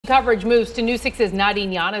coverage moves to News 6's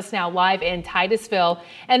Nadine Yanis now live in Titusville.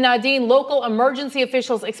 And Nadine, local emergency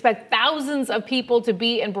officials expect thousands of people to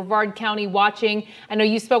be in Brevard County watching. I know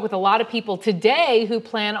you spoke with a lot of people today who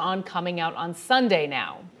plan on coming out on Sunday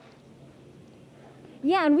now.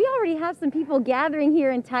 Yeah, and we already have some people gathering here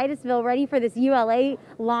in Titusville ready for this ULA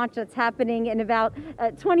launch that's happening in about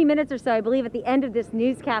 20 minutes or so. I believe at the end of this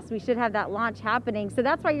newscast, we should have that launch happening. So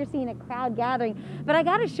that's why you're seeing a crowd gathering. But I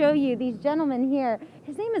got to show you these gentlemen here.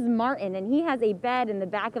 His name is Martin, and he has a bed in the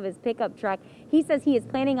back of his pickup truck. He says he is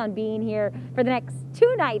planning on being here for the next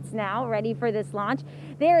 2 nights now, ready for this launch.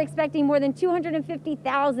 They're expecting more than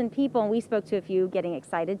 250,000 people, and we spoke to a few getting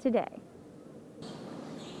excited today.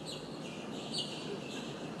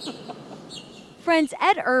 Friends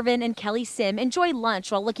Ed Irvin and Kelly Sim enjoy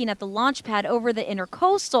lunch while looking at the launch pad over the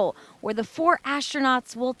Intercoastal, where the 4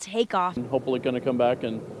 astronauts will take off. I'm hopefully going to come back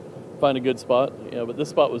and find a good spot. Yeah, but this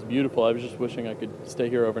spot was beautiful. I was just wishing I could stay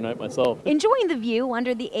here overnight myself. Enjoying the view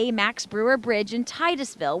under the A. Max Brewer Bridge in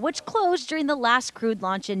Titusville, which closed during the last crewed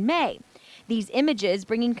launch in May. These images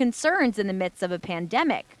bringing concerns in the midst of a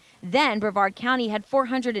pandemic. Then Brevard County had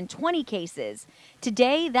 420 cases.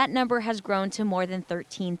 Today, that number has grown to more than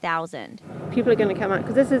 13,000. People are going to come out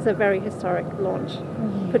because this is a very historic launch,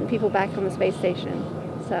 putting people back on the space station.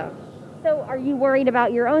 So are you worried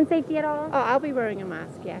about your own safety at all? Oh, I'll be wearing a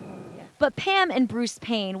mask, yeah. But Pam and Bruce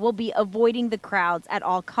Payne will be avoiding the crowds at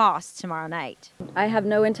all costs tomorrow night. I have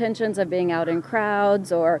no intentions of being out in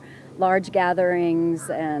crowds or large gatherings,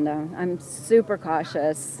 and I'm super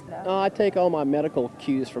cautious. I take all my medical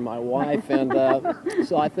cues from my wife, and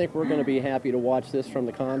so I think we're going to be happy to watch this from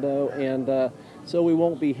the condo. And so we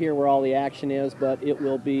won't be here where all the action is, but it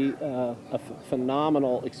will be a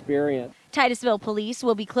phenomenal experience. Titusville police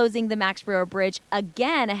will be closing the Max Brewer Bridge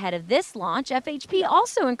again ahead of this launch. FHP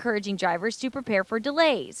also encouraging drivers to prepare for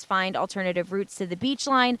delays, find alternative routes to the beach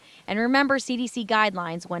line, and remember CDC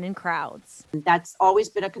guidelines when in crowds. That's always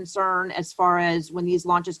been a concern as far as when these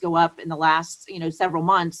launches go up in the last, several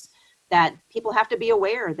months, that people have to be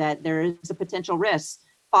aware that there is a potential risk.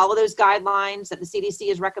 Follow those guidelines that the CDC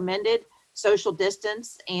has recommended, social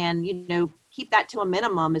distance, and, keep that to a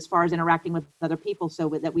minimum as far as interacting with other people so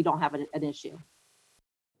that we don't have an issue.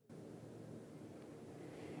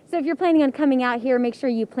 So if you're planning on coming out here, make sure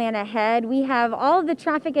you plan ahead. We have all of the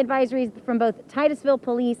traffic advisories from both Titusville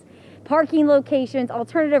Police, parking locations,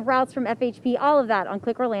 alternative routes from FHP, all of that on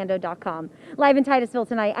clickorlando.com. Live in Titusville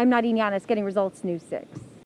tonight, I'm Nadine Yanis, getting Results News 6.